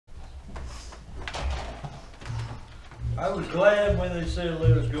I was glad when they said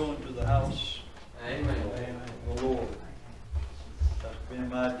let us go into the house Amen. of the Lord. That's been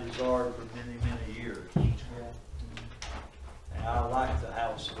my desire for many, many years. And I like the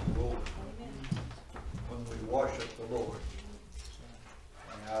house of the Lord when we worship the Lord.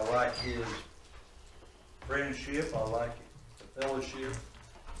 And I like His friendship. I like the fellowship.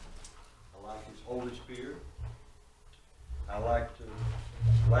 I like His Holy Spirit. I like to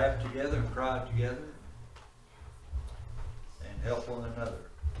laugh together and cry together and help one another.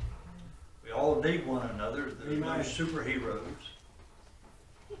 We all need one another. There's no superheroes.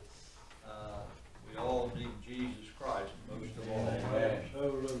 We all need Jesus Christ most of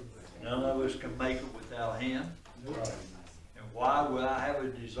all. None of us can make it without Him. And why would I have a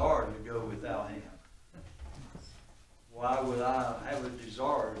desire to go without Him? Why would I have a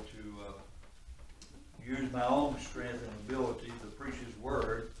desire to use my own strength and ability to preach His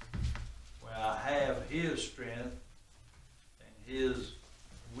Word when I have His strength and His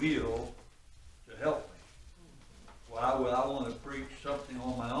will to help me? Why would I want to preach something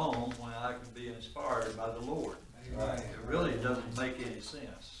on my own when I can be inspired by the Lord? It really doesn't make any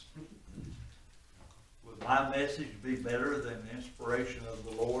sense. Would my message be better than the inspiration of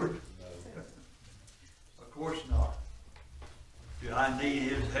the Lord? Of course not. Do I need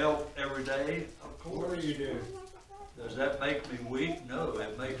His help every day? Of course you do. Does that make me weak? No,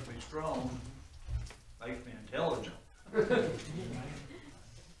 it makes me strong. Makes me intelligent.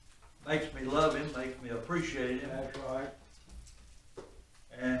 Makes me love Him, makes me appreciate Him. That's right.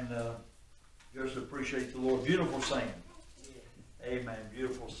 And just appreciate the Lord. Beautiful saying. Amen.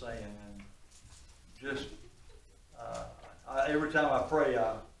 Beautiful saying. And just every time I pray,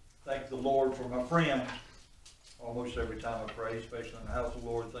 I thank the Lord for my friends. Almost every time I pray, especially in the house of the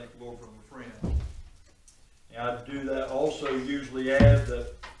Lord, thank the Lord for my friends. And I do that also usually add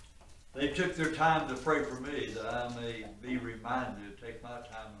that they took their time to pray for me, that I may be reminded to take my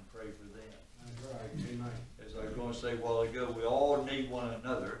time and pray for them. That's right. Amen. As I was going to say a while ago, we all need one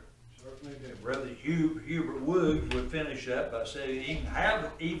another. Certainly do. Brother Hubert Woods would finish that by saying,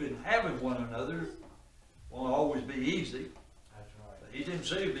 even having one another won't always be easy. That's right. He didn't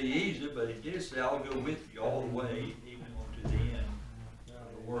say it'd be easy, but he did say, I'll go with you all the way, even to the end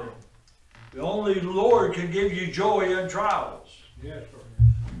of the world. The only Lord can give you joy in trials. Yes, sir.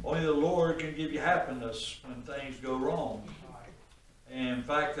 Only the Lord can give you happiness when things go wrong. And in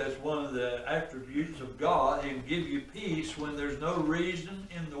fact, that's one of the attributes of God. He can give you peace when there's no reason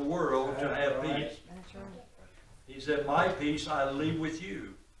in the world to have peace. That's right. He said, my peace I leave with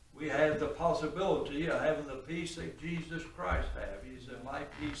you. We have the possibility of having the peace that Jesus Christ had. He said, my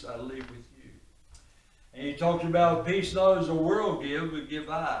peace I leave with you. And he talked about peace not as the world give, but give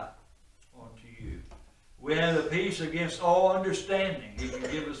I unto you. We have the peace against all understanding. He can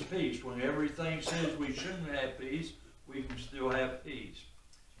give us peace. When everything says we shouldn't have peace, we can still have peace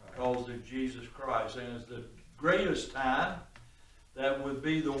because of Jesus Christ. And it's the greatest time that would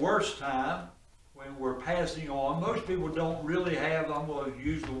be the worst time when we're passing on. Most people don't really have, I'm going to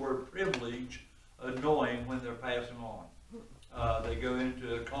use the word privilege, of knowing when they're passing on. They go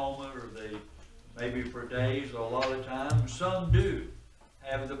into a coma, or they maybe for days, or a lot of times. Some do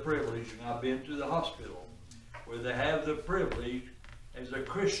have the privilege, and I've been to the hospital where they have the privilege, as a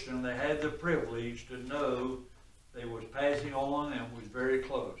Christian, they had the privilege to know they was passing on and was very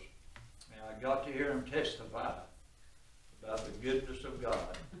close. And I got to hear them testify about the goodness of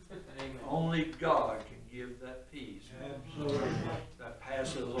God. Amen. Only God can give that peace. Absolutely. That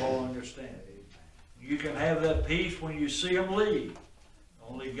passes all understanding. You can have that peace when you see them leave.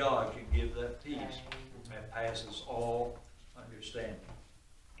 Only God can give that peace that passes all understanding.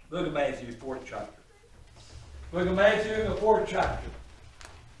 Book of Matthew, 4th chapter. Book of Matthew, the 4th chapter.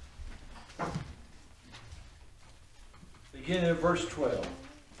 Beginning at verse 12.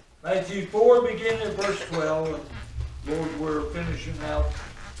 Matthew 4, beginning at verse 12. And Lord, we're finishing out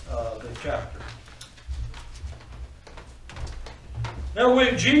the chapter. Now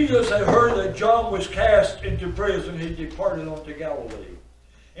when Jesus had heard that John was cast into prison, he departed unto Galilee.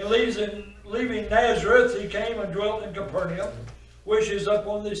 And leaving Nazareth, he came and dwelt in Capernaum, which is up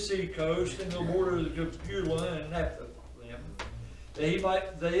on the sea coast, in the borders of Jebulun and Naphtali,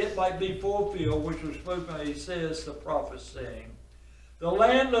 that it might be fulfilled, which was spoken, he says, the prophet, saying, the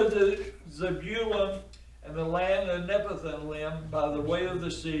land of the Zebulun and the land of Naphtali by the way of the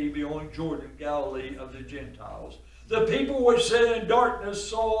sea beyond Jordan, Galilee of the Gentiles. The people which sat in darkness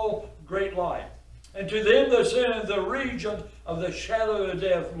saw great light. And to them that sat in the region of the shadow of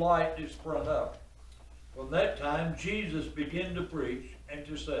death, light is sprung up. From that time Jesus began to preach and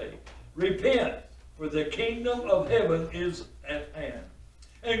to say, repent, for the kingdom of heaven is at hand.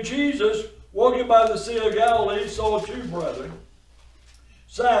 And Jesus walking by the Sea of Galilee, saw two brethren,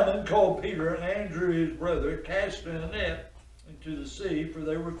 Simon, called Peter, and Andrew his brother, casting a net into the sea, for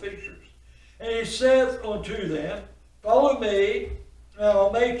they were fishers. And he saith unto them, Follow me, and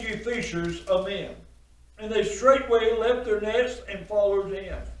I'll make you fishers of men. And they straightway left their nets and followed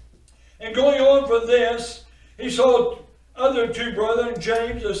him. And going on from thence, he saw other two brethren,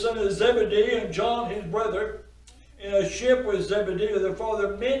 James the son of Zebedee, and John his brother, in a ship with Zebedee their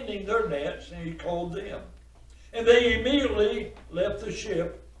father, mending their nets, and he called them. And they immediately left the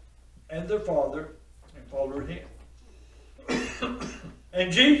ship and their father and followed him.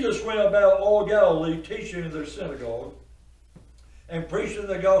 And Jesus went about all Galilee, teaching in their synagogue, and preaching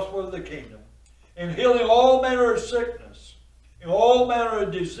the gospel of the kingdom, and healing all manner of sickness, and all manner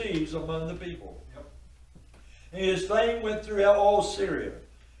of disease among the people. And his fame went throughout all Syria.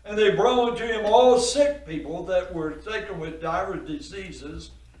 And they brought unto him all sick people that were taken with divers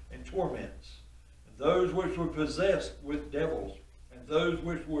diseases and torments, and those which were possessed with devils, and those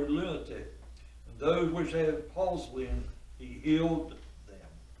which were lunatic, and those which had palsy, and he healed them.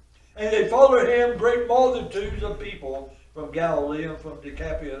 And they followed him great multitudes of people from Galilee, and from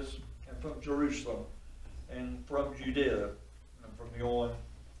Decapolis, and from Jerusalem, and from Judea, and from beyond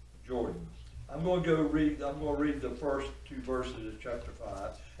Jordan. I'm going to read the first two verses of chapter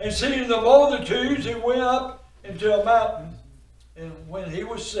 5. And seeing the multitudes, he went up into a mountain, and when he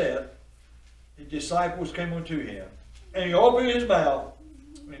was set, his disciples came unto him. And he opened his mouth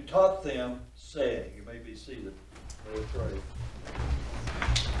and taught them, saying, you may be seated. Let us pray.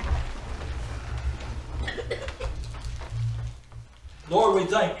 Lord, we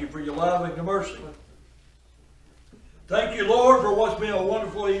thank you for your love and your mercy. Thank you, Lord, for what's been a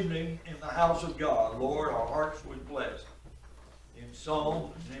wonderful evening in the house of God. Lord, our hearts were blessed in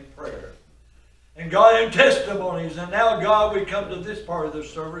song and in prayer. And God, in testimonies. And now, God, we come to this part of the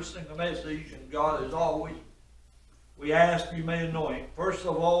service and the message. And God, as always, we ask you may anoint. First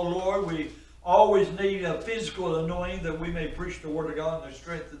of all, Lord, we always need a physical anointing that we may preach the word of God in the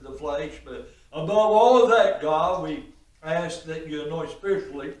strength of the flesh. But above all of that, God, we ask that you anoint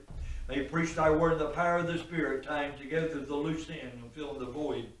spiritually. May preach thy word in the power of the Spirit, tying together the loose end and filling the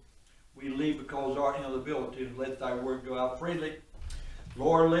void we leave because of our inability to let thy word go out freely.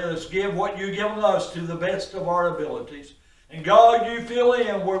 Lord, let us give what you've given us to the best of our abilities. And God, you fill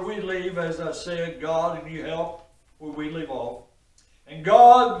in where we leave, as I said, God, and you help where we leave off. And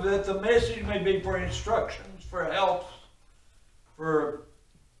God, that the message may be for instructions, for helps, for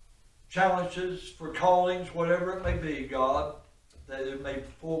challenges, for callings, whatever it may be, God, that it may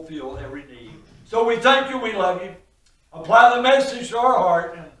fulfill every need. So we thank you, we love you. Apply the message to our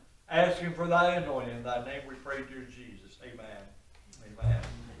heart and ask him for thy anointing. In thy name we pray, dear Jesus. Amen. Amen.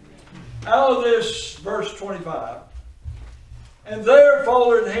 Out of this, verse 25. And there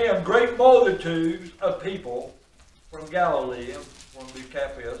followed him great multitudes of people from Galilee, and from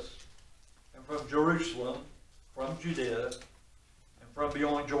Decapolis, and from Jerusalem, from Judea, and from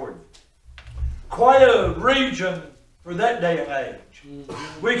beyond Jordan. Quite a region for that day and age.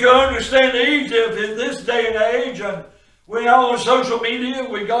 We can understand Egypt in this day and age, and we're out on social media,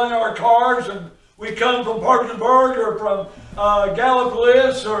 we go in our cars, and we come from Parkersburg, or from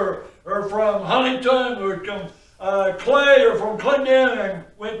Gallipolis, or from Huntington, or from Clay, or from Clinton, and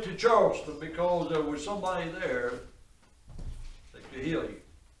went to Charleston because there was somebody there that could heal you.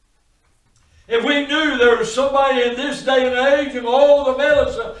 If we knew there was somebody in this day and age, and all the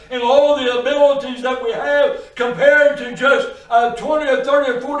medicine and all the abilities that we have compared to just 20 or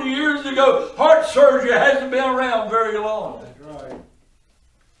 30 or 40 years ago, heart surgery hasn't been around very long. That's right.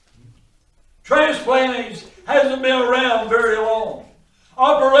 Transplanting hasn't been around very long.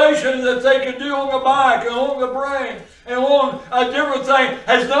 Operation that they can do on the back and on the brain and on a different thing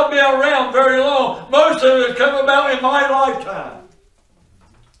has not been around very long. Most of it has come about in my lifetime.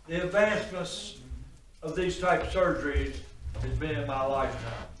 The advancements of these type of surgeries has been in my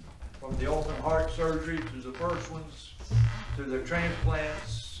lifetime. From the open heart surgery to the first ones, to the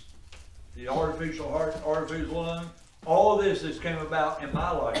transplants, the artificial heart, artificial lung, all of this has come about in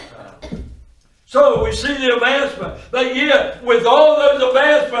my lifetime. So we see the advancement, but yet with all those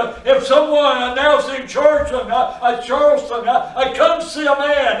advancements, if someone announcing church at Charleston, I come see a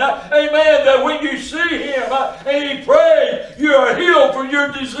man, amen, that when you see him and he prays, you are healed from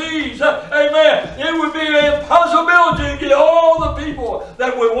your disease, amen. It would be an impossibility to get all the people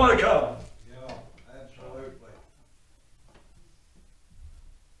that would want to come. Yeah, absolutely.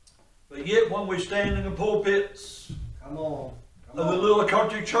 But yet when we stand in the pulpits Come on. of the little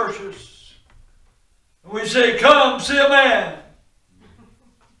country churches, and we say, come see a man,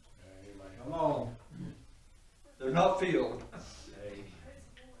 Come on. they're not filled.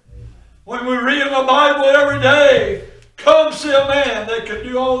 When we read in the Bible every day, come see a man that can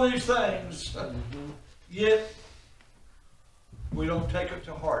do all these things. Yet, we don't take it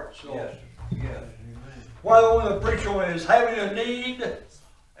to heart. So, Yes. Yes. what I want to preach on is having a need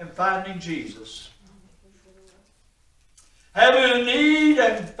and finding Jesus. Having a need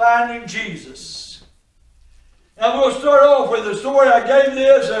and finding Jesus. And I'm going to start off with the story. I gave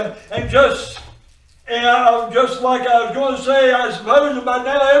this and just like I was going to say, I suppose that by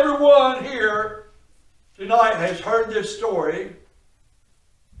now everyone here tonight has heard this story.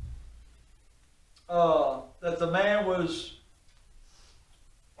 That the man was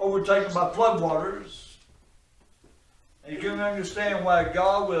overtaken by floodwaters. And you can understand why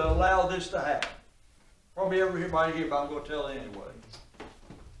God will allow this to happen. Probably everybody here, but I'm going to tell it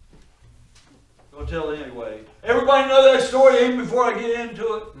anyway. Everybody know that story even before I get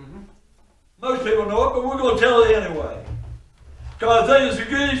into it? Most people know it, but we're going to tell it anyway. Because I think it's a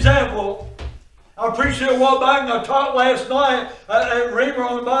good example. I preached it a while back, and I taught last night at Reamer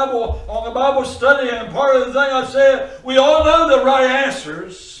on the Bible study, and part of the thing I said, we all know the right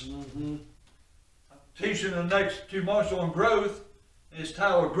answers. I'm teaching the next 2 months on growth, and it's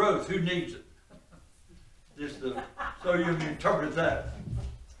titled Growth. Who needs it? So you can interpret that.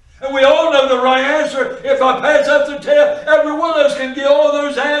 And we all know the right answer. If I pass up the test, every one of us can get all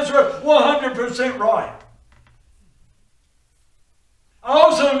those answers 100% right. I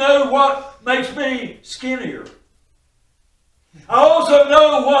also know what makes me skinnier. I also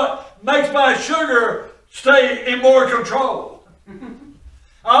know what makes my sugar stay in more control.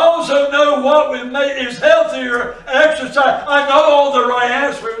 I also know what is healthier exercise. I know all the right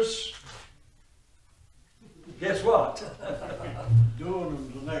answers. Guess what?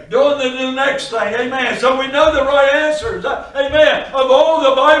 Doing the next thing. Amen. So we know the right answers. Amen. Of all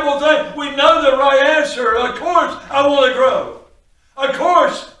the Bible things, we know the right answer. Of course, I want to grow. Of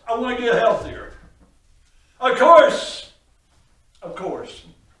course, I want to get healthier. Of course.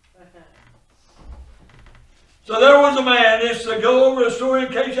 So there was a man, it's to go over the story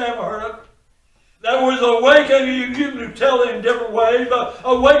in case you haven't heard it. That was awakened, you can tell it in different ways, but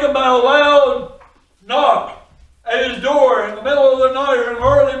awakened by a loud knock at his door in the middle of the night or in the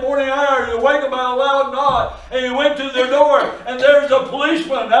early morning hours. He awakened by a loud knock, and he went to the door, and there's a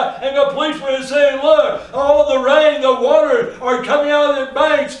policeman, and the policeman is saying, look, all the rain, the water are coming out of the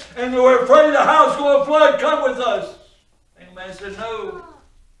banks, and we're afraid the house is going to flood. Come with us. And the man said, no,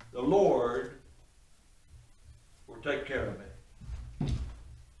 the Lord will take care of me.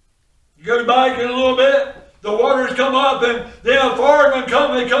 You go back in a little bit, the waters come up, and then a fireman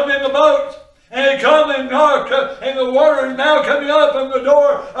they come in the boat. And they come and knock, and the water is now coming up, and the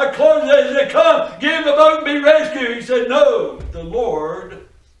door closes. They said, come, get in the boat and be rescued. He said, no, the Lord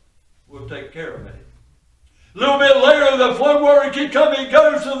will take care of me. A little bit later, the floodwater keep coming. He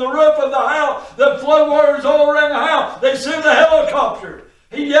goes to the roof of the house. The floodwaters all around the house. They send a helicopter.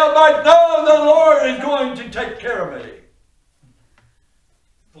 He yelled back, no, the Lord is going to take care of me.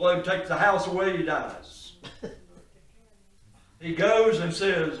 Flood takes the house away, he dies. He goes and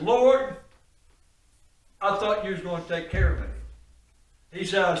says, Lord, I thought you was going to take care of me. He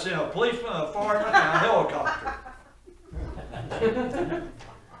said, I sent a policeman, a fireman, and a helicopter.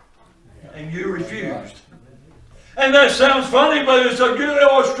 And you refused. And that sounds funny, but it's a good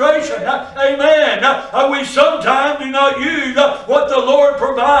illustration. Amen. We sometimes do not use what the Lord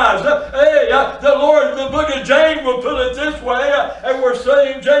provides. The Lord, the book of James will put it this way, and we're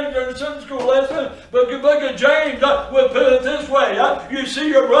studying James in the Sunday school lesson, but the book of James will put it this way. You see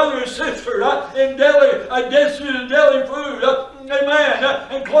your brother and sister in destitute in daily food. Amen.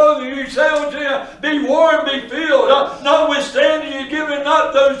 And clothing, you say unto him, be warm, be filled. Notwithstanding, you give him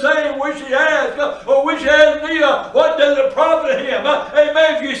not those things which he has, or which he has need of. What does it profit him?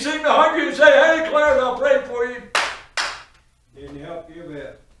 Amen. If you see me hungry, you say, hey, Clarence, I'll pray for you. Didn't help you a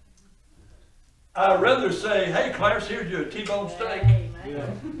bit. I'd rather say, hey, Clarence, here's your T-bone steak. Yeah.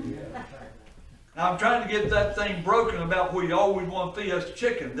 Now, I'm trying to get that thing broken about where you always want to feed us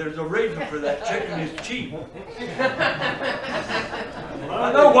chicken. There's a reason for that. Chicken is cheap.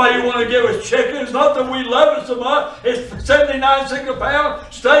 I know why you want to give us chicken. It's not that we love it so much. It's 79 cents a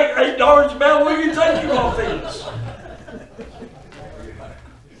pound. Steak, $8 a pound. What do you think you're going to feed us?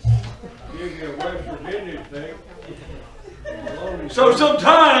 Give you a West Virginia steak. So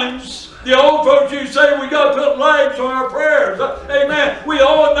sometimes the old folks used to say we got to put legs on our prayers. Amen. We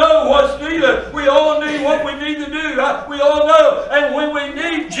all know what's needed. We all need what we need to do. We all know. And when we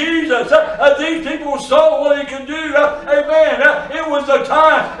need Jesus, these people saw what he could do. Amen. It was the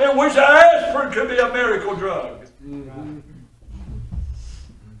time in which aspirin could be a miracle drug. Mm-hmm.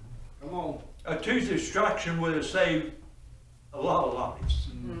 Come on. A tooth extraction would have saved a lot of lives.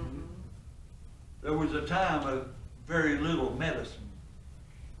 Mm-hmm. there was a time of very little medicine.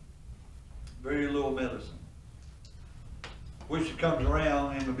 Very little medicine. Which comes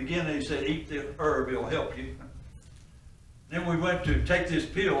around, in the beginning he said, eat this herb, it'll help you. Then we went to take this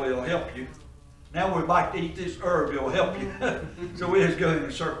pill, it'll help you. Now we'd like to eat this herb, it'll help you. So we just go in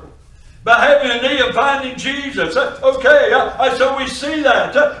a circle. By having a need of finding Jesus. Okay, so we see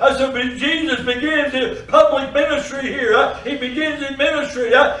that. So Jesus begins his public ministry here. He begins his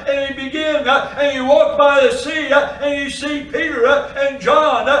ministry, and he begins, and he walked by the sea, and you see Peter and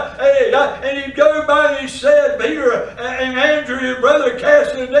John, and he goes by and he said, Peter and Andrew, your brother,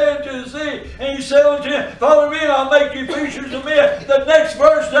 cast it down to the sea. And he said unto him, follow me, and I'll make you fishers of men. The next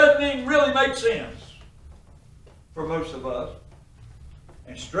verse doesn't even really make sense for most of us.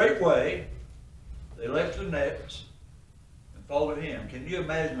 And straightway, they left their nets and followed him. Can you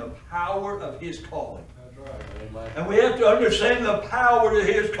imagine the power of his calling? That's right. Amen. And we have to understand the power of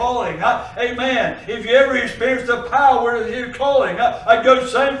his calling. Amen. If you ever experience the power of his calling, I go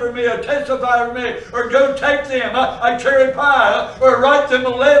sing for me, or testify for me, or go take them, I cherry pie, or write them a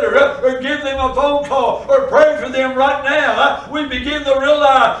letter, or give them a phone call, or pray for them right now. We begin to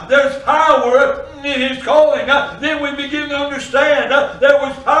realize there's power in his calling. Then we begin to understand there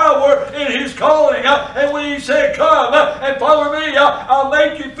was power in his calling. And when he said, come and follow me, I'll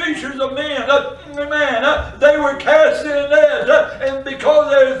make you fishers of men. Amen. They were cast in a net, and because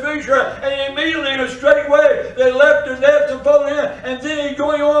they were fishers, and immediately in a straight way, they left their nets and followed him. And then he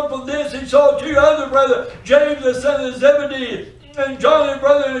going on from this, he saw two other brothers, James the son of Zebedee, and John his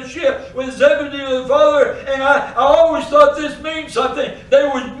brother in a ship with Zebedee the father. And I always thought this means something. They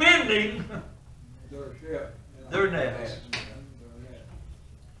were mending their nets.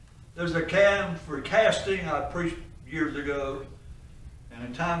 There's a time for casting, I preached years ago,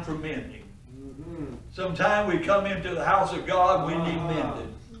 and a time for mending. Sometime we come into the house of God, we need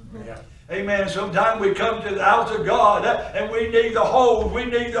mended. Yeah. Amen. Sometimes we come to the house of God and we need the holes, we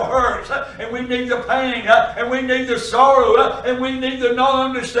need the hurts, and we need the pain, and we need the sorrow, and we need the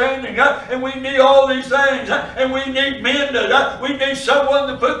non-understanding, and we need all these things, and we need mended. We need someone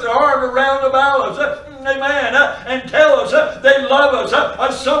to put their arm around about us. Amen. And tell us they love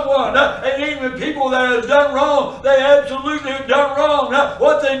us. Someone, and even people that have done wrong, they absolutely have done wrong.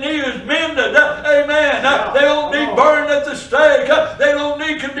 What they need is mended. Amen. They don't need burned at the stake. They don't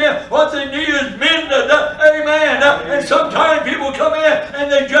need condemned. What they need is mended. Amen. And sometimes people come in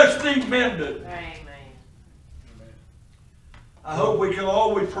and they just need mended. Amen. I hope we can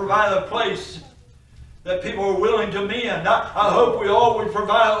always provide a place that people are willing to mend. I hope we always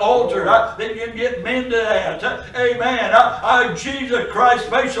provide an altar that you can get mended at. Amen. Jesus Christ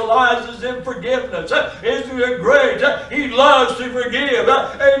specializes in forgiveness. Isn't it great? He loves to forgive.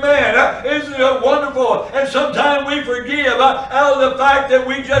 Amen. Isn't it wonderful? And sometimes we forgive out of the fact that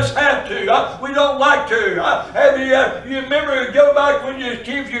we just have to. We don't like to. Have you remember, go back when you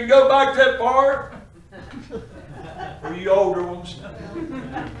if you go back that far? For you older ones.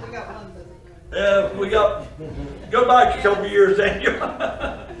 We got go back a couple years, Daniel.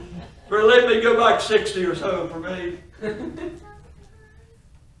 Let me go back 60 or so for me.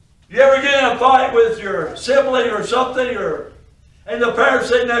 You ever get in a fight with your sibling or something, and the parents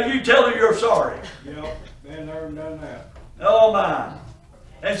say, "Now you tell her you're sorry." Yep, been there and done that. Oh my!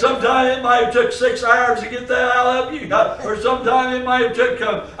 And sometimes it might have took 6 hours to get that out of you, or sometimes it might have took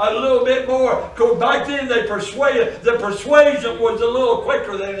a little bit more. Because back then they persuaded. The persuasion was a little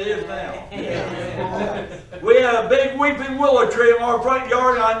quicker than it is now. We had a big weeping willow tree in our front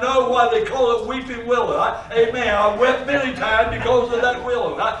yard, and I know why they call it weeping willow. Amen. I wept many times because of that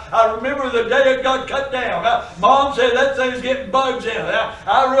willow. I remember the day it got cut down. Mom said that thing's getting bugs in it.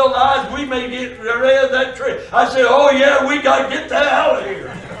 I realized we may get rid of that tree. I said, "Oh yeah, we got to get that out of here."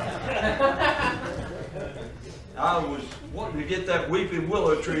 I was wanting to get that weeping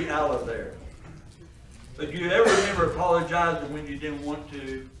willow tree out of there. But you ever remember apologizing when you didn't want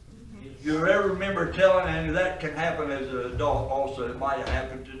to? You ever remember telling, and that can happen as an adult also. It might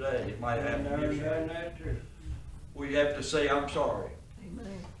happen today. It might happen yesterday. Where you have to say, "I'm sorry."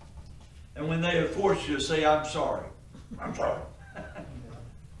 Amen. And when they have forced you to say, "I'm sorry," I'm sorry.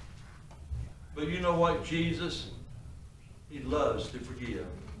 But you know what? Jesus, He loves to forgive.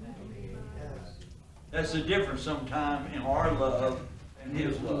 That's the difference sometimes in our love and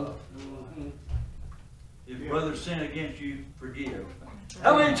His love. If brother sin against you, forgive.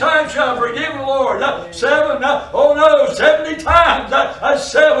 How many times shall I forgive the Lord? 7? Oh no, 70 times.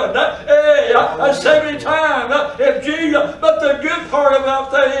 7. Hey, 70 times. If Jesus, but the good part about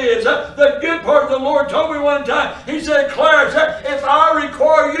that is, the good part the Lord told me one time, He said, "Clarence, if I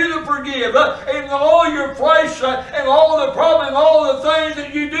require you to forgive, and all your flesh, and all the problem, and all the things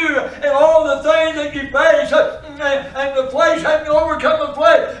that you do, and all the things and the flesh hadn't overcome the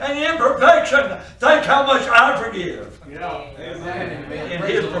flesh, and the imperfection. Think how much I forgive. Yeah. Amen. In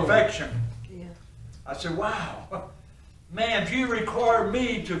His perfection. Yeah. I said, wow. Man, if you require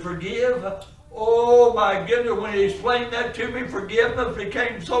me to forgive, oh my goodness, when He explained that to me, forgiveness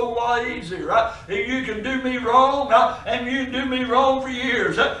became so a lot easier. Right? You can do me wrong, and you do me wrong for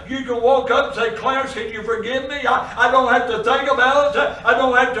years. You can walk up and say, Clarence, can you forgive me? I don't have to think about it. I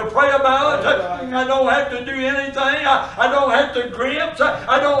don't have to pray about it. I don't have to do anything. I don't have to grimp.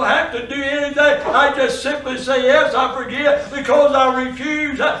 I don't have to do anything. I just simply say, yes, I forgive, because I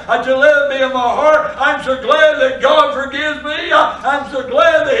refuse to let it be in my heart. I'm so glad that God forgives me. I'm so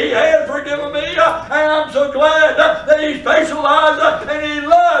glad that He has forgiven me. And I'm so glad that He specializes and He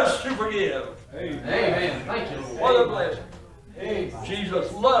loves to forgive. Amen. Amen. Thank you. What a blessing. Amen.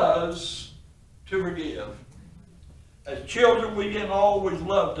 Jesus loves to forgive. As children, we can always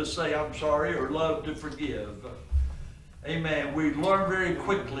love to say I'm sorry or love to forgive. Amen. We learn very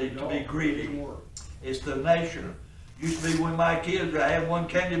quickly to be greedy. It's the nature. Used to be when my kids would have one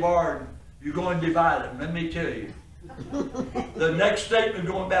candy bar and you go and divide them. Let me tell you. The next statement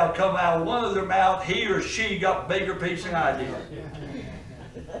going about come out of one of their mouth, he or she got a bigger piece than I did.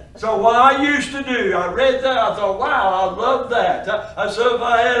 So what I used to do, I read that, I thought, wow, I love that. I said, if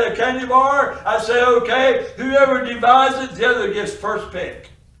I had a candy bar, I say, okay, whoever divides it, the other gets first pick.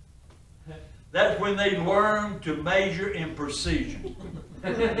 That's when they learn to measure in precision.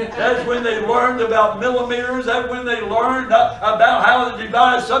 That's when they learned about millimeters. That's when they learned about how to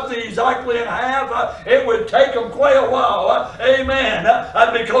divide something exactly in half. It would take them quite a while. Amen.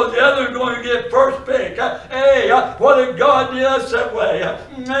 Because the other is going to get first pick. Hey, what did God do us that way?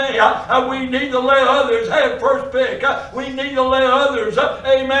 Hey, we need to let others have first pick. We need to let others,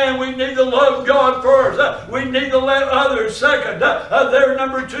 amen, we need to love God first. We need to let others second. They're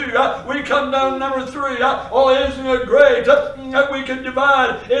number two. We come down to number three. Oh, isn't it great that we can divide?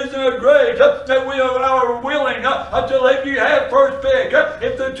 Isn't it great that we are willing to let you have first pick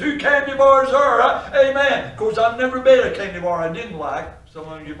if the two candy bars are? Amen. Of course, I've never been a candy bar I didn't like. Some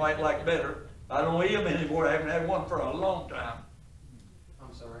of you might like better. I don't eat them anymore. I haven't had one for a long time.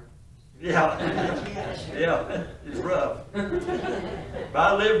 I'm sorry. Yeah. Yeah, it's rough. But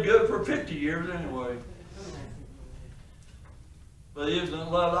I lived good for 50 years anyway. But isn't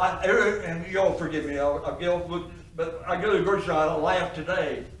it love? And y'all forgive me. But I go to the grocery store, I laugh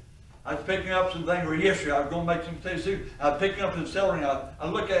today. I was picking up some things, or yesterday, I was going to make some things. I was picking up some celery, I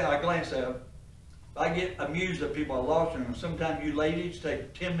look at it, I glance at it. I get amused at people I lost them. Sometimes you ladies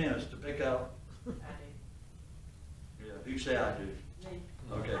take 10 minutes to pick out. I do. Yeah, you say I do.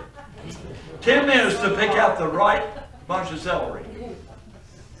 Okay. 10 minutes to pick out the right bunch of celery.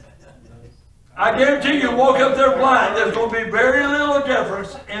 I guarantee you walk up there blind, there's going to be very little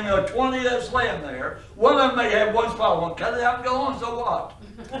difference in the 20 that's laying there. One of them may have one spot. One cut it out and go on, so what?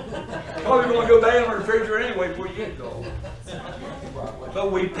 Probably going to go back in the refrigerator anyway before you go.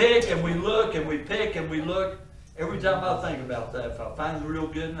 But we pick and we look and we pick and we look. Every time I think about that, if I find it real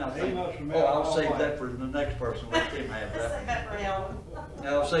good, and I think, oh, I'll save that for the next person. Let them have that.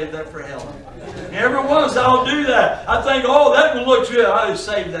 I'll save that for Helen. And every once I'll do that. I think, oh, that one looks good. I'll just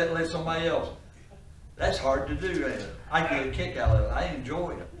save that and let somebody else. That's hard to do, ain't it? I get a kick out of it. I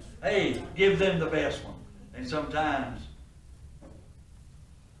enjoy it. Hey, give them the best one. And sometimes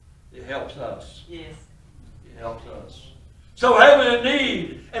it helps us. Yes. It helps us. So having a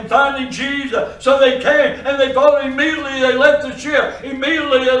need and finding Jesus, so they came and they followed. Immediately they left the ship.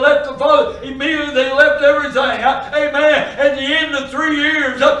 Immediately they left the Father. Immediately they left everything. Amen. At the end of 3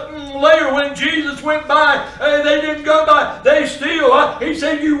 years later, when Jesus went by, they didn't go by. They still, He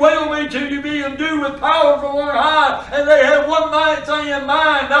said, you wait on me till you be endued with power from on high. And they had one thing in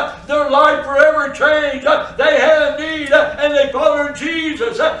mind. Their life forever changed. They had a need and they followed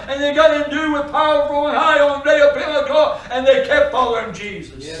Jesus. And they got endued with power from on high on the day of Pentecost. And they kept following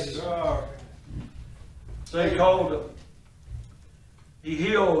Jesus. Yes, sir. They called him. He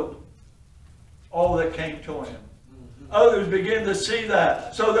healed all that came to him. Others begin to see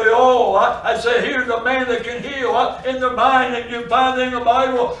that. So they all, I said, here's a man that can heal in the mind, and you find in the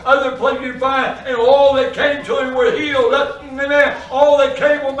Bible, other places you find, and all that came to him were healed. Amen. All that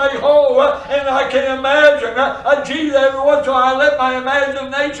came were made whole. And I can imagine, Jesus, every once in a while, I let my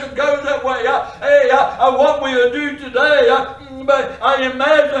imagination go that way. What we will do today, but I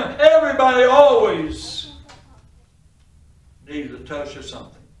imagine everybody always needs a touch of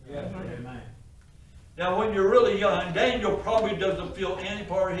something. Yes, amen. Now, when you're really young, Daniel probably doesn't feel any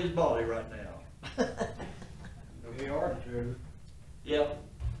part of his body right now. He ought to. Yeah.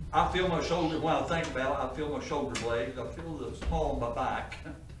 I feel my shoulder, when I think about it, I feel my shoulder blades. I feel the small on my back.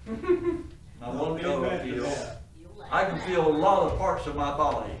 My one toe I feel. feel a lot of parts of my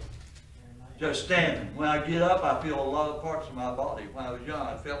body. Just standing. When I get up, I feel a lot of parts of my body. When I was young,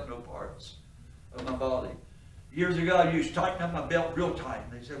 I felt no parts of my body. Years ago, I used to tighten up my belt real tight.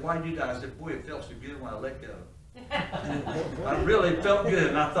 And they said, why did you do that? I said, boy, it felt so good when I let go. I really felt good.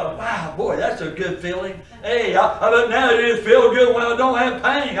 And I thought, wow, boy, that's a good feeling. Hey, but now it just feel good when I don't have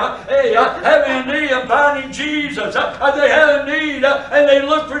pain. Hey, having a need, I'm finding Jesus. They have a need, and they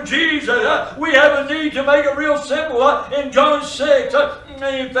look for Jesus. We have a need to make it real simple. In John 6,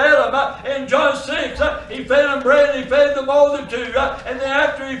 he fed them. In John 6, he fed them bread, and he fed the multitude. And then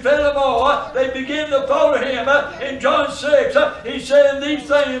after he fed them all, they began to follow him. In John 6, he said these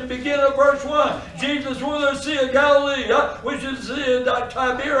things, begin at verse 1. Jesus went to the Sea of Galilee, which is the Sea of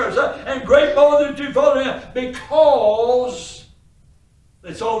Tiberias, and great multitude followed him because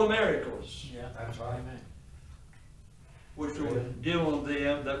they saw the miracles. Yeah, that's right. Which were dealing with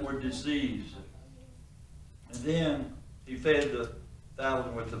them that were diseased. And then he fed the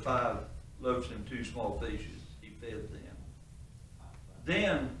 1,000 with the 5 loaves and 2 small fishes. He fed them.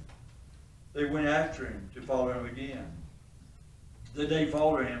 Then they went after him to follow him again. The day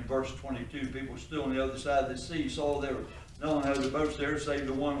followed him, verse 22, people still on the other side of the sea saw there were no one had the boats there, save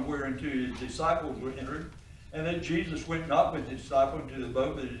the one whereinto his disciples were entered. And then Jesus went not with his disciples into the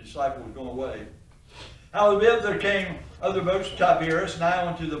boat, but his disciples were going away. Howbeit there came other boats to Tiberias, nigh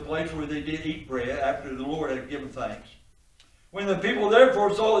unto the place where they did eat bread, after the Lord had given thanks. When the people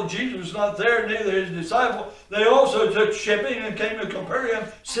therefore saw that Jesus was not there, neither his disciples, they also took shipping and came to Capernaum,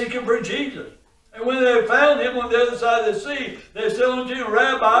 seeking for Jesus. And when they found him on the other side of the sea, they said unto him,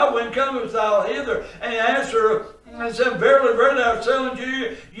 Rabbi, when comest thou hither? And he answered and said, Verily, verily, I say unto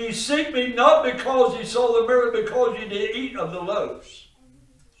you, ye seek me not because ye saw the miracle, because ye did eat of the loaves.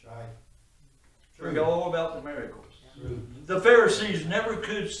 That's right. Forget all about the miracles. True. The Pharisees never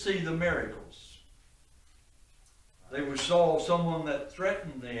could see the miracles. They saw someone that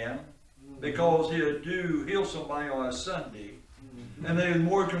threatened them because he would heal somebody on a Sunday. And they were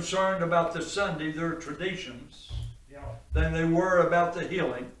more concerned about the Sunday, their traditions, than they were about the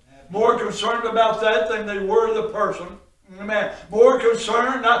healing. More concerned about that than they were the person. Amen. More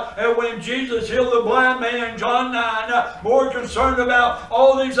concerned when Jesus healed the blind man in John 9. More concerned about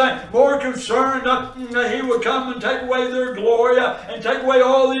all these things. More concerned he would come and take away their glory and take away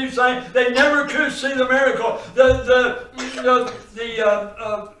all these things. They never could see the miracle.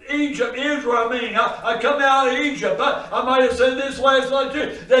 Egypt, Israel, I come out of Egypt. I might have said this last night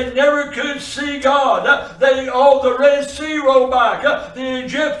too. They never could see God. The Red Sea rolled back. The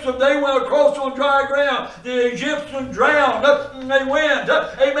Egyptians, they went across on dry ground. The Egyptians drowned. They went.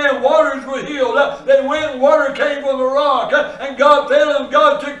 Amen. Waters were healed. They went and water came from the rock. And God fed them.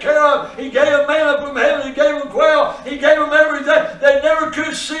 God took care of them. He gave them manna from heaven. He gave them quail. He gave them everything. They never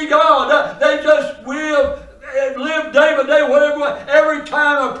could see God. They just lived day by day, whatever. Every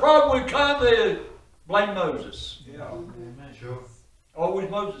time a problem would come, they blame Moses. Yeah. Amen. Sure. Always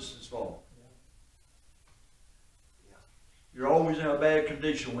Moses' fault. You're always in a bad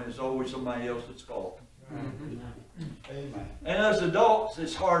condition when it's always somebody else's fault. Amen. And as adults,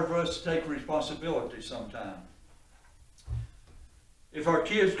 it's hard for us to take responsibility sometimes. If our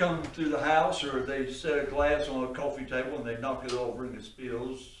kids come to the house or they set a glass on a coffee table and they knock it over and it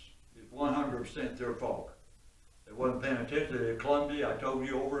spills, it's 100% their fault. They wasn't paying attention, they're clumsy. I told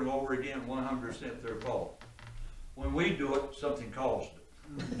you over and over again, 100% their fault. When we do it, something caused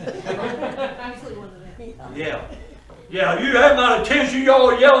it. Yeah. Yeah, you have my attention,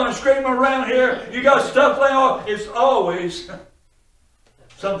 y'all yelling and screaming around here. You got stuff laying off. It's always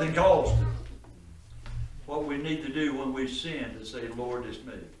something caused it. What we need to do when we sin is say, Lord, it's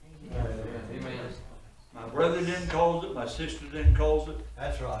me. Amen. My brother didn't cause it. My sister didn't cause it.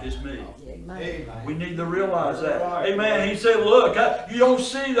 That's right. It's me. Amen. We need to realize that. Right. Amen. He said, look, you don't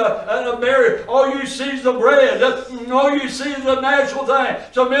see the Mary. All you see is the bread. All you see is the natural thing.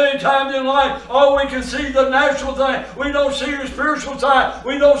 So many times in life, all we can see is the natural thing. We don't see the spiritual side.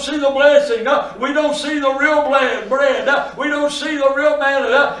 We don't see the blessing. We don't see the real bread. We don't see the real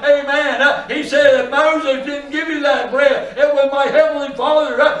manna. Amen. He said that Moses didn't give you that bread. It was my heavenly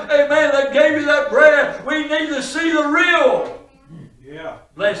Father. Amen. That gave you that bread. We need to see the real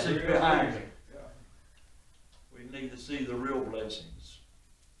blessings behind it. We need to see the real blessings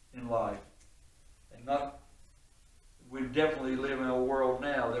in life. And we definitely live in a world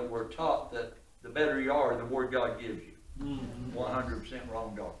now that we're taught that the better you are, the more God gives you. 100%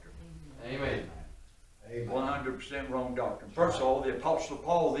 wrong doctrine. Amen. 100% wrong doctrine. First of all, the Apostle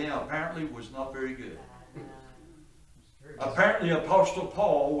Paul then apparently was not very good. Apparently, Apostle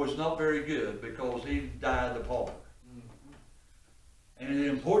Paul was not very good because he died of Paul. And as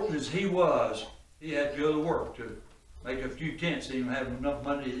important as he was, he had to go to work to Make a few tents, and even have enough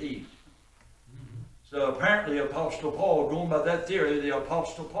money to eat. So apparently Apostle Paul, going by that theory, the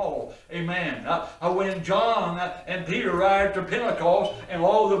Apostle Paul, amen. When John and Peter arrived to Pentecost and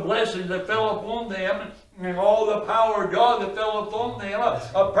all the blessings that fell upon them and all the power of God that fell upon them,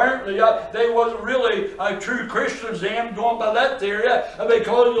 apparently they wasn't really true Christians then, going by that theory,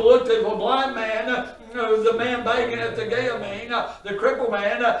 because you looked at the blind man, the man begging at the gate, the crippled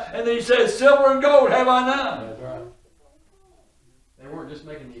man, and he says, silver and gold have I none. That's right. They weren't just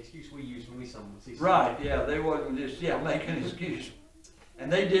making the excuse we use when we see something. Right, yeah, they wasn't just, making an excuse.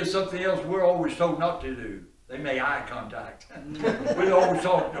 And they did something else we're always told not to do. They made eye contact. We always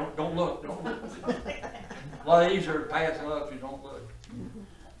told, don't look, don't look. A lot easier to pass it up if you don't look.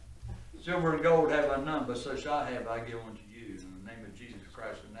 Silver and gold have I none, but such I have I give unto you. In the name of Jesus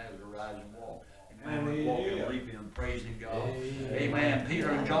Christ of Nazareth, arise and walk. And walk and leap in, praising God. Amen.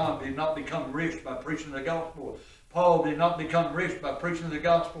 Peter and John did not become rich by preaching the gospel. Paul did not become rich by preaching the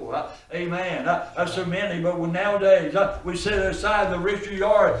gospel. Amen. So many, but nowadays we set aside the richer you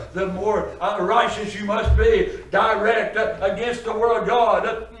are, the more righteous you must be, direct against the word of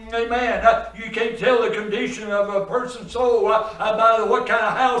God. Amen. You can't tell the condition of a person's soul by what kind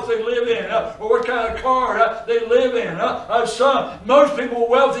of house they live in or what kind of car they live in. Most people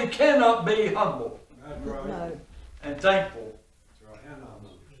wealthy cannot be humble. That's right. No. And thankful. That's right. And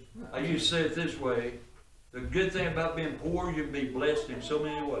humble. I used to say it this way. The good thing about being poor, you can be blessed in so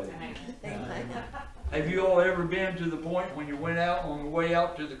many ways. Amen. Have you all ever been to the point when you went out, on the way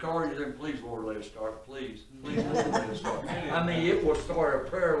out to the car, you said, please, Lord, let us start. Please, please, Lord, let us start. I mean, it will start a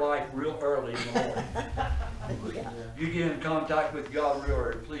prayer life real early in the morning. Yeah. You get in contact with God real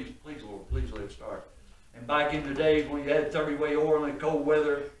early. Please, please, Lord, please let us start. And back in the days when you had 30-way oil in cold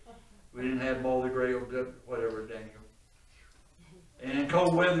weather, we didn't have all the gray, whatever, Daniel. And in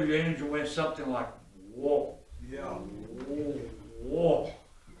cold weather, your engine went something like, whoa. Yeah. Whoa. Whoa.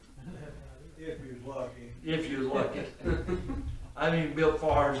 If you're lucky. If you're lucky. I haven't even built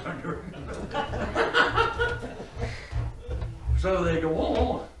fires under. So they go,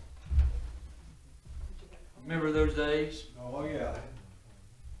 whoa. Remember those days? Oh, yeah.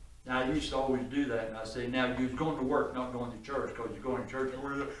 Now, I used to always do that, and I say, now you're going to work, not going to church, because you're going to church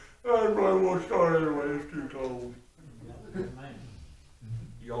where I probably won't start anyway, it's too cold.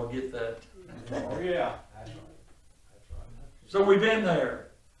 Y'all get that? Oh, yeah. That's right. That's right. So we've been there.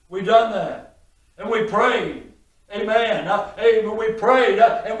 We've done that. And we prayed. Amen. Amen. We prayed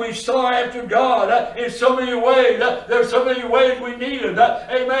and we sought after God in so many ways. There's so many ways we need it.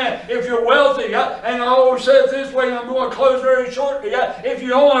 Amen. If you're wealthy, and I always say it this way, and I'm going to close very shortly. If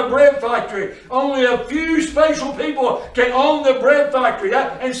you own a bread factory, only a few special people can own the bread factory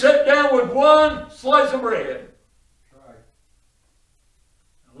and sit down with one slice of bread. That's right.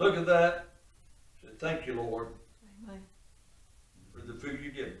 Look at that. Say, thank you, Lord, Amen. for the food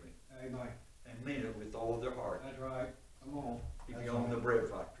you give me. Amen. And mean it with all their heart. That's right. Come on. If That's you own right. the bread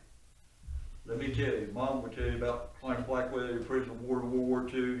factory. Let me tell you, Mom will tell you about Clarence Blackwell, the prisoner of war in World War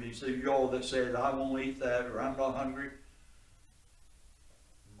II. He said, y'all that said, I won't eat that or I'm not hungry,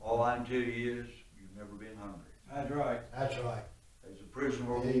 all I can tell you is, you've never been hungry. That's right. That's right. As a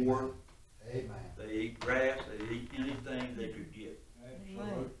prisoner of war, Amen. they eat grass, they eat anything they could get.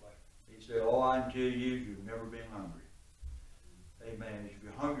 Absolutely. He said, all I can tell you is you've never been hungry. Amen. If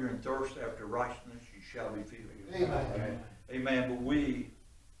you're hungry and thirst after righteousness, you shall be filled. Amen. Amen. But we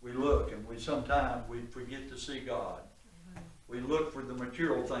look and sometimes we forget to see God. We look for the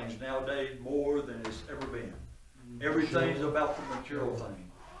material things nowadays more than it's ever been. Everything's about the material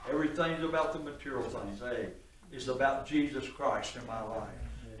thing. Everything's about the material things. Hey, it's about Jesus Christ in my life.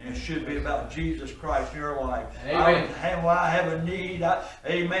 And it should be about Jesus Christ in your life. Amen. When I have a need,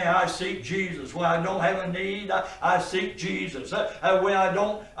 amen, I seek Jesus. When I don't have a need, I seek Jesus. When I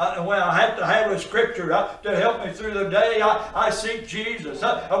have to have a scripture to help me through the day, I seek Jesus.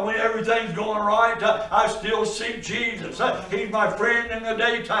 When everything's going right, I still seek Jesus. He's my friend in the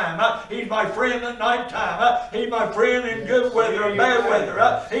daytime. He's my friend at nighttime. He's my friend in good weather and bad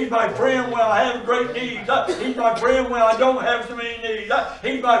weather. He's my friend when I have great needs. He's my friend when I don't have so many needs.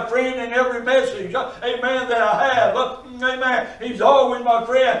 He's my friend in every message, amen, that I have. Amen. He's always my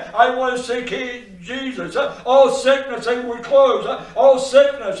friend. I want to seek Jesus. All sickness, and we're closed. All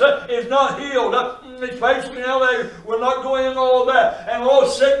sickness is not healed. Especially in LA, we're not going into all that. And all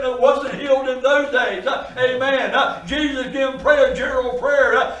sickness wasn't healed in those days. Amen. Jesus didn't pray a general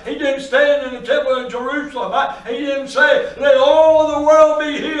prayer. He didn't stand in the temple in Jerusalem. He didn't say, let all the world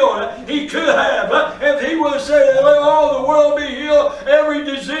be healed. He could have. If he would have said, let all the world be healed, every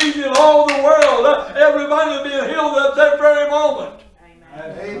disease in all the world, everybody would be healed at that very moment.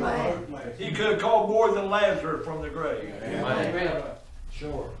 Amen. He could have called more than Lazarus from the grave. Amen.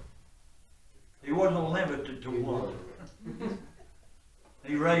 Sure. He wasn't limited to one.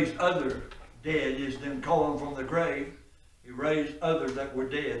 He raised other dead. He didn't call them from the grave. He raised others that were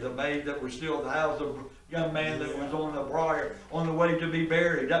dead. The maid that was still at the house, the young man that was on the briar on the way to be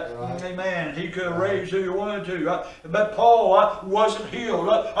buried. Right. Amen. He could have raised who he wanted to. But Paul wasn't healed.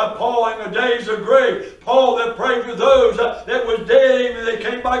 Paul in the days of grace. Paul that prayed for those that was dead and they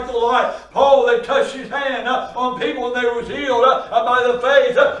came back to life. Paul that touched his hand on people and they was healed by the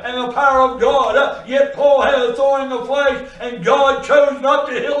faith and the power of God. Yet Paul had a thorn in the flesh and God chose not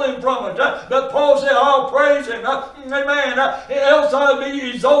to heal him from it. But Paul said, I'll praise him. Amen. Else I'll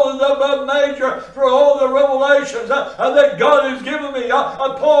be exalted above measure for all the revelations that God has given me.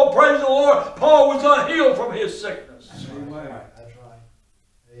 Paul, praise the Lord, Paul was not healed from his sickness. Amen. That's right.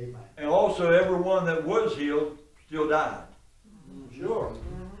 Amen. And also everyone that was healed still died. Sure.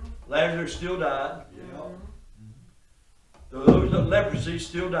 Lazarus still died. Those that leprosy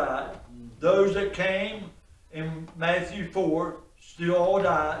still died. Those that came in Matthew 4 still all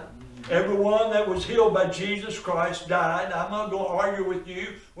died. Everyone that was healed by Jesus Christ died. I'm not going to argue with you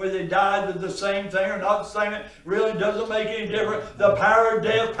whether they died of the same thing or not the same. It really doesn't make any difference. The power of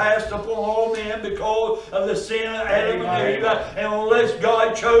death passed upon all men because of the sin of Adam and Eve. And unless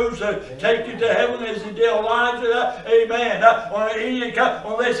God chose to take you to heaven as he did Elijah, amen.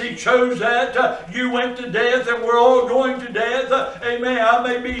 Unless he chose that, you went to death and we're all going to death. Amen. I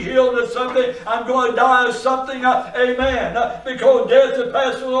may be healed of something. I'm going to die of something. Amen. Because death has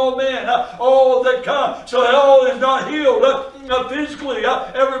passed on all men. All that come. So all is not healed physically.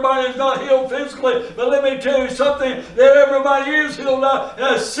 Everybody is not healed physically. But let me tell you something. That everybody is healed.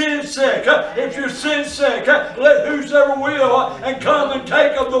 Sin sick. If you're sin sick, let whosoever will and come and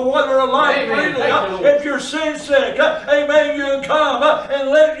take of the water of life freely. If you're sin sick, amen, you can come and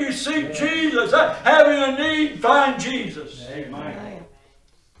let you seek Jesus. Having a need, find Jesus. Amen.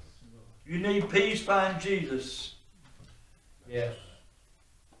 You need peace, find Jesus. Yes.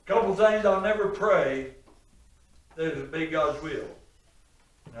 Couple things I'll never pray that it would be God's will.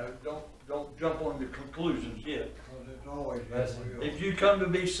 Now, don't jump on the conclusions yet. Because it's always That's- His will. If you come to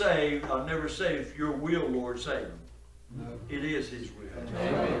be saved, I'll never say, if your will, Lord, save them. No. It is His will.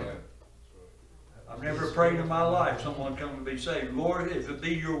 Amen. I've never prayed in my life someone come to be saved. Lord, if it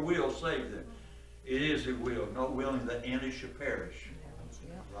be your will, save them. It is His will, not willing that any should perish.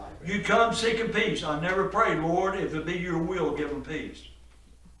 Right. You come seeking peace. I never pray, Lord, if it be your will, give them peace.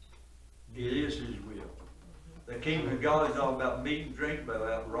 It is His will. The kingdom of God is not about meat and drink, but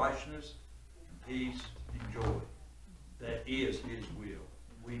about righteousness and peace and joy. That is His will.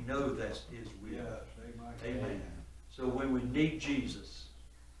 We know that's His will. Yes. Amen. So when we need Jesus,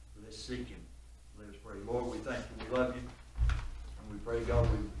 let's seek Him. Let us pray. Lord, we thank you. We love you. And we pray, God,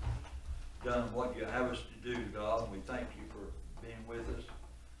 we've done what you have us to do, God. And we thank you for being with us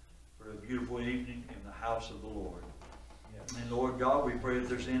for a beautiful evening in the house of the Lord. Yes. And Lord God, we pray if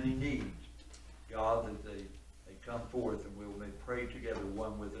there's any needs, God, that they come forth and we'll pray together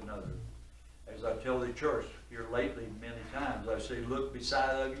one with another. As I tell the church here lately many times, I say, look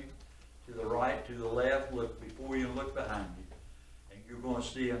beside of you, to the right, to the left, look before you and look behind you. And you're going to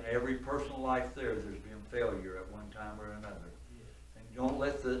see in every personal life there's been failure at one time or another. And don't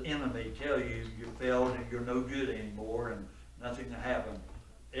let the enemy tell you you failed and you're no good anymore and nothing to happen.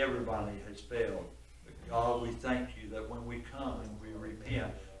 Everybody has failed. But God, we thank you that when we come and we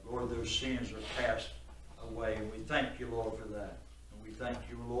repent, Lord, those sins are passed away. And we thank you, Lord, for that. And we thank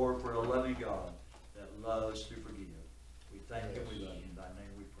you, Lord, for a loving God that loves to forgive. We thank you and we love you. In thy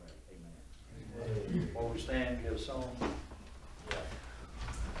name we pray. Amen. Amen. While we stand, give a song.